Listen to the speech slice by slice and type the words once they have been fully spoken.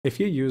If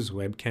you use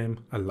webcam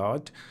a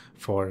lot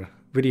for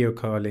video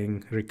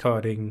calling,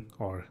 recording,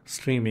 or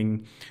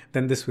streaming,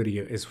 then this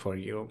video is for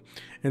you.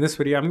 In this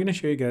video, I'm going to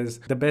show you guys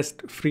the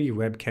best free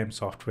webcam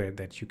software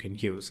that you can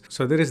use.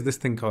 So there is this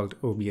thing called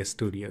OBS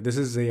Studio. This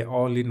is a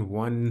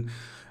all-in-one,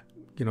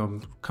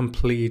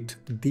 complete,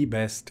 the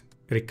best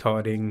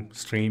recording,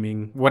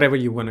 streaming, whatever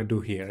you want to do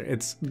here.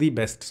 It's the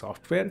best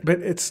software, but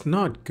it's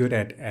not good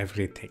at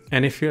everything.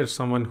 And if you're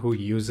someone who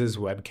uses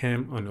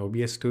webcam on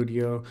OBS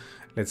Studio,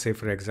 let's say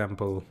for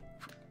example,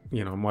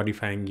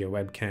 modifying your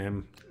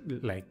webcam,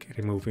 like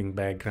removing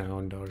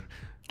background or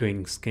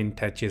doing skin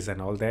touches and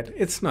all that,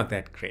 it's not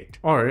that great.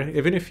 Or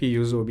even if you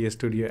use OBS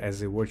Studio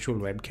as a virtual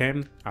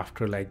webcam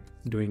after like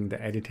doing the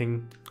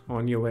editing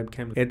on your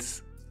webcam,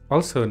 it's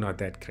also not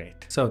that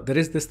great. So there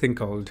is this thing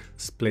called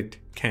split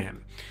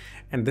cam.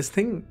 And this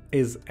thing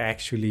is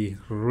actually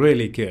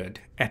really good,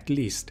 at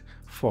least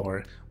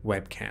for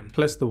webcam.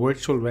 Plus the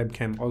virtual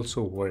webcam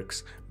also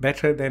works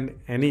better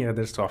than any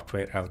other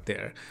software out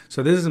there.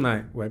 So this is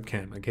my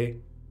webcam, okay?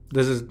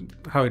 This is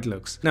how it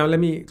looks. Now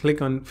let me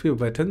click on a few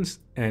buttons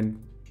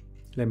and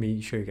let me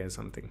show you guys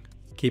something.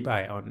 Keep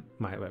eye on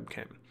my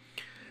webcam.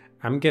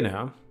 I'm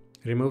gonna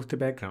remove the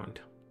background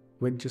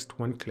with just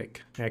one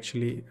click.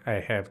 Actually, I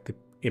have the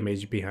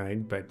image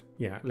behind, but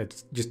yeah,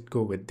 let's just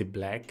go with the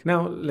black.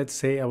 Now let's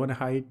say I want to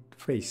hide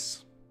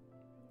face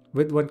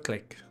with one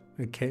click.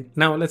 Okay,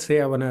 now let's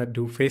say I want to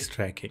do face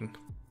tracking.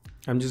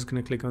 I'm just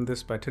gonna click on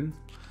this button.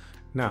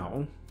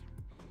 Now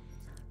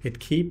it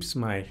keeps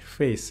my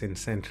face in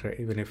center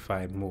even if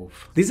I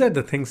move. These are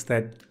the things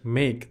that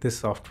make this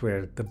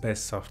software the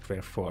best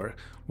software for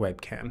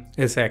webcam.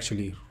 It's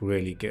actually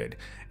really good.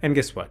 And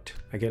guess what?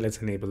 Okay,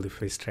 let's enable the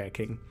face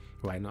tracking.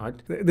 Why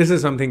not? This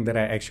is something that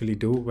I actually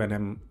do when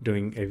I'm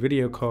doing a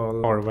video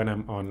call or when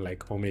I'm on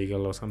like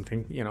Omegle or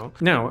something,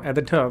 Now at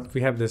the top,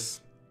 we have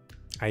this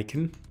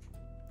icon.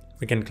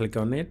 We can click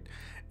on it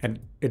and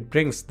it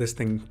brings this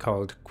thing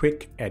called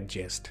quick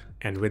adjust.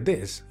 And with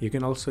this, you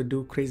can also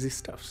do crazy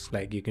stuff.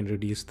 Like you can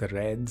reduce the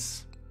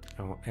reds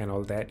and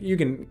all that. You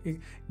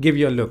can give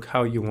your look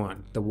how you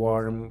want, the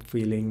warm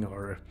feeling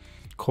or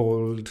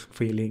cold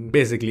feeling.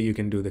 Basically, you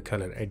can do the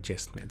color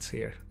adjustments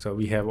here. So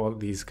we have all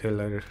these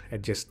color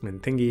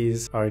adjustment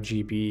thingies,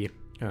 RGB,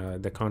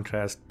 the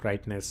contrast,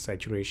 brightness,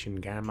 saturation,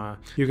 gamma.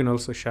 You can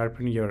also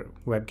sharpen your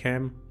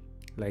webcam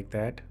like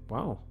that.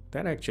 Wow,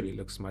 that actually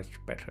looks much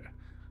better.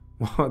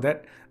 Wow,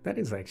 that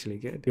is actually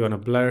good. You want to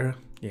blur?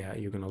 Yeah,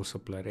 you can also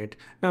blur it.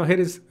 Now here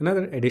is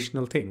another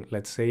additional thing.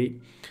 Let's say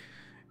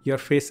your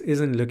face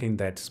isn't looking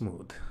that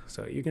smooth.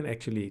 So you can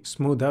actually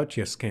smooth out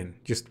your skin.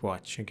 Just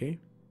watch, okay?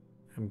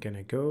 I'm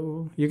gonna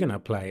go, you can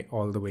apply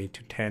all the way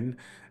to 10.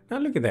 Now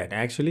look at that,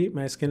 actually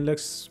my skin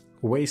looks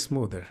way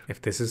smoother.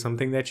 If this is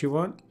something that you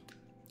want,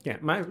 yeah,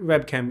 my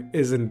webcam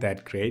isn't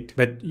that great,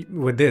 but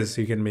with this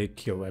you can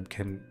make your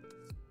webcam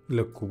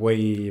look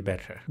way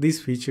better.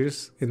 These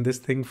features in this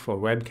thing for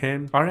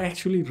webcam are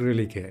actually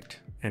really good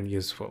and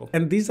useful.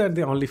 And these are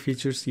the only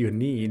features you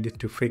need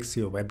to fix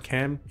your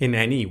webcam in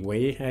any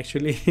way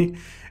actually.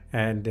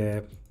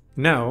 And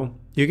now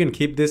you can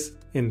keep this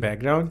in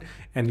background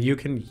and you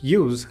can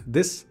use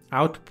this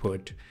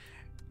output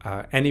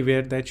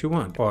anywhere that you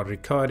want, or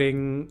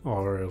recording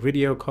or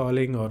video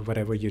calling or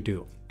whatever you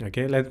do.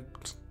 Okay,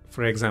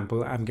 for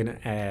example, I'm gonna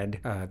add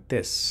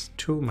this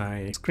to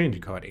my screen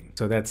recording.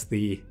 So that's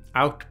the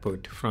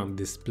output from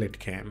this split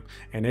cam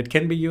and it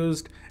can be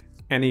used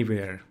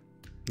anywhere,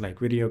 like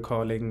video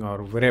calling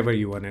or wherever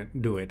you want to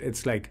do it.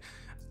 It's like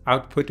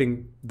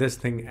outputting this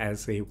thing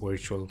as a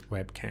virtual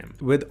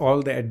webcam with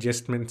all the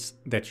adjustments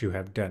that you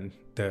have done,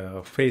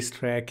 the face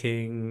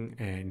tracking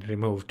and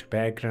removed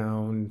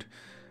background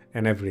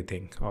and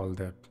everything, all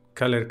the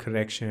color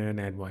correction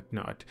and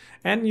whatnot.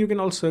 And you can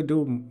also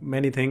do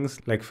many things,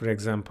 like for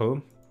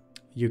example,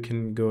 you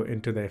can go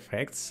into the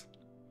effects.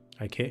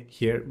 Okay,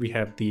 here we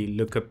have the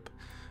lookup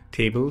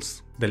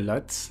tables, the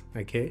LUTs.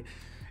 Okay,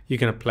 you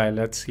can apply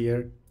LUTs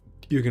here.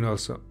 You can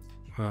also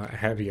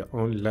have your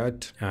own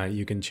LUT.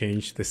 You can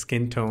change the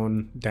skin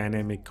tone,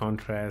 dynamic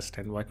contrast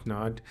and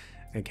whatnot.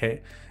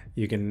 Okay,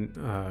 you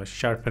can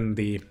sharpen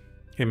the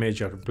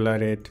image or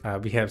blur it.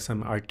 We have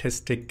some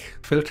artistic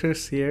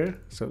filters here.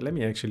 So let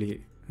me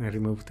actually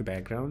remove the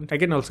background. I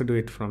can also do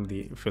it from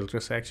the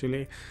filters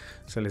actually.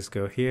 So let's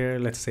go here.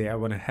 Let's say I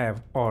want to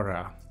have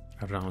aura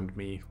around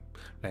me.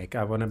 Like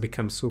I want to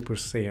become Super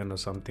Saiyan or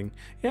something.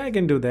 Yeah, I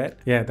can do that.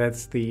 Yeah,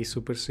 that's the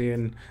Super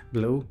Saiyan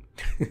blue.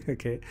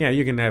 Okay. Yeah,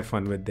 you can have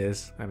fun with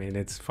this. I mean,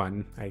 it's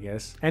fun, I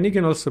guess. And you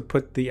can also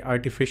put the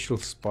artificial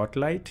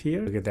spotlight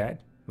here. Look at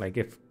that. Like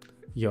if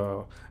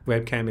your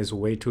webcam is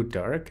way too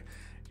dark,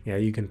 yeah,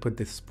 you can put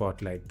this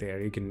spotlight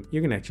there. You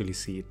can actually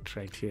see it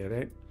right here,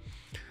 right?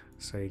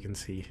 So you can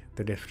see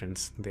the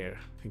difference there.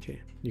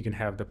 Okay. You can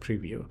have the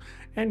preview.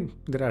 And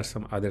there are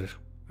some other,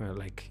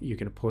 like you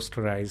can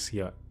posterize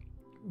your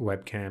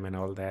webcam and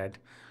all that.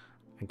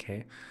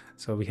 Okay,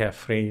 so we have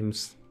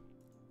frames.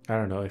 I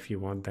don't know if you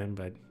want them,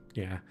 but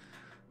yeah,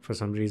 for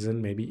some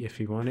reason, maybe if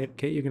you want it.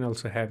 Okay, you can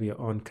also have your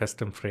own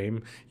custom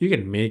frame. You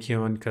can make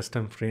your own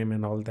custom frame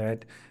and all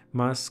that.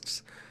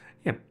 Masks,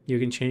 Yeah, you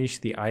can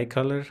change the eye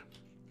color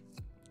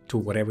to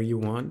whatever you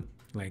want.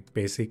 Like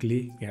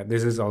basically, yeah,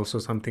 this is also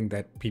something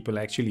that people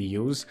actually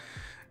use.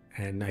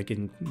 And I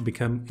can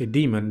become a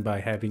demon by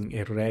having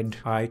a red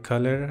eye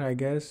color, I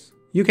guess.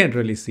 You can't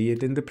really see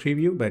it in the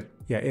preview, but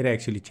yeah, it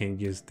actually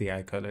changes the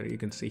eye color. You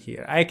can see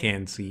here. I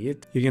can see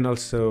it. You can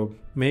also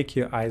make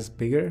your eyes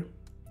bigger.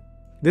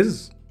 This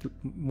is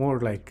more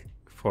like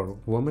for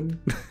women.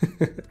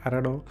 I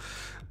don't know.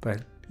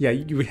 But yeah,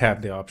 you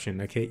have the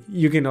option, okay?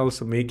 You can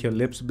also make your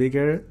lips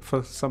bigger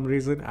for some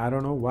reason. I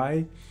don't know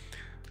why.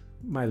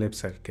 My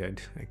lips are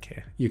good.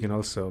 Okay. You can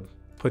also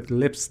put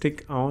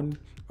lipstick on.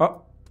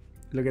 Oh,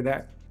 look at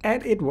that.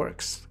 And it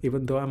works.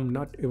 Even though I'm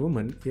not a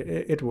woman,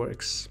 it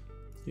works.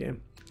 Yeah.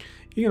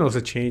 You can also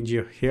change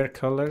your hair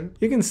color.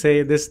 You can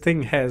say this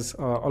thing has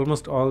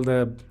almost all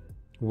the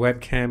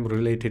webcam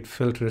related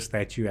filters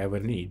that you ever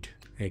need.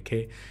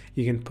 Okay,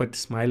 you can put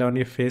smile on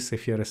your face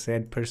if you're a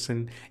sad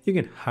person. You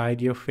can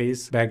hide your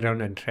face,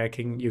 background and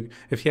tracking.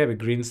 If you have a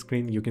green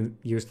screen, you can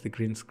use the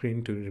green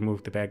screen to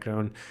remove the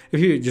background.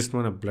 If you just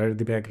want to blur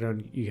the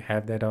background, you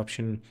have that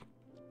option.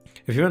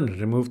 If you want to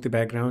remove the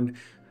background,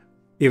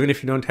 even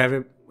if you don't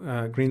have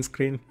a green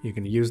screen, you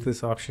can use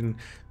this option.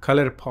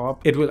 Color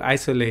pop, it will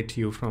isolate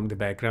you from the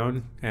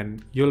background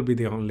and you'll be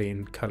the only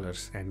in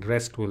colors and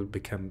rest will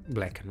become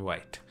black and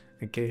white.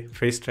 Okay,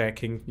 face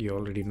tracking, you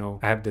already know.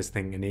 I have this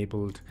thing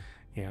enabled.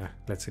 Yeah,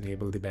 let's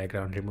enable the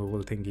background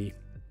removal thingy.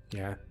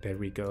 Yeah, there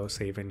we go,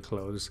 save and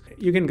close.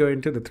 You can go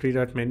into the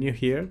 3-dot menu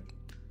here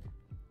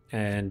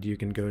and you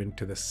can go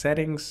into the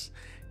settings.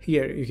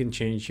 Here you can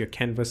change your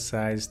canvas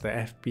size, the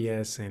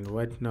FPS and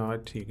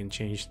whatnot. You can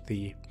change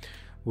the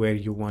where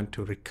you want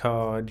to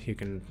record. You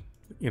can,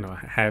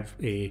 have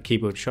a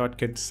keyboard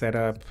shortcut set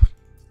up.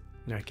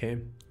 Okay,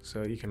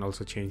 so you can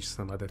also change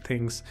some other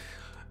things.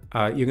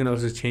 You can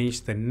also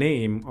change the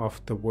name of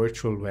the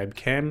virtual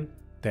webcam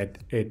that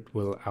it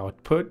will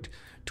output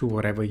to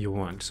whatever you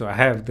want. So I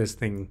have this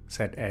thing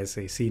set as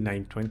a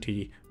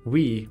C920V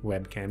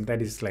webcam.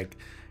 That is like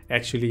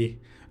actually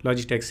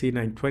Logitech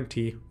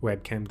C920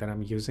 webcam that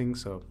I'm using.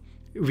 So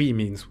V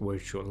means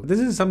virtual. This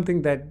is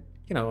something that,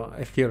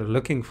 if you're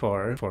looking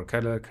for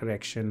color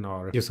correction,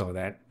 or you saw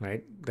that,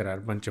 right? There are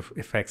a bunch of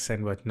effects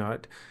and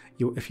whatnot.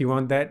 If you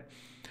want that,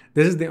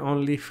 this is the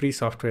only free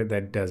software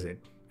that does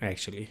it.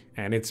 Actually,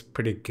 and it's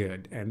pretty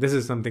good. And this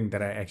is something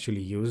that I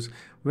actually use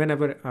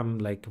whenever I'm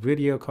like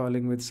video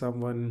calling with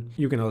someone.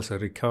 You can also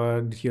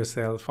record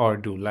yourself or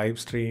do live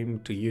stream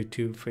to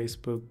YouTube,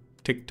 Facebook,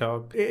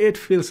 TikTok. It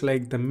feels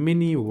like the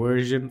mini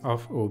version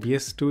of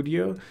OBS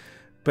Studio,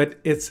 but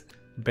it's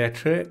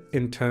better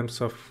in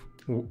terms of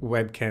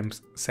webcam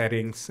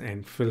settings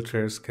and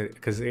filters,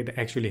 because it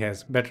actually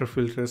has better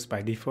filters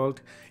by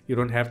default. You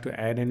don't have to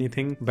add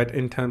anything, but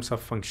in terms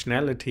of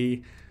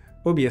functionality,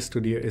 OBS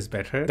Studio is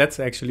better. That's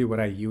actually what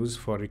I use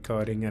for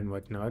recording and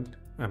whatnot.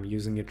 I'm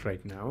using it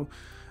right now.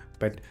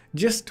 But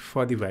just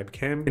for the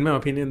webcam, in my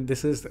opinion,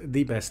 this is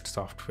the best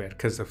software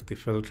because of the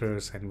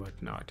filters and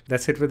whatnot.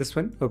 That's it for this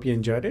one. Hope you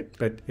enjoyed it.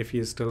 But if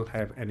you still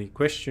have any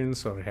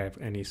questions or have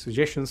any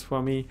suggestions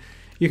for me,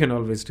 you can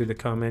always do the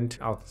comment.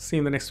 I'll see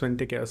you in the next one.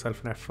 Take care of yourself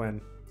and have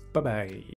fun. Bye-bye.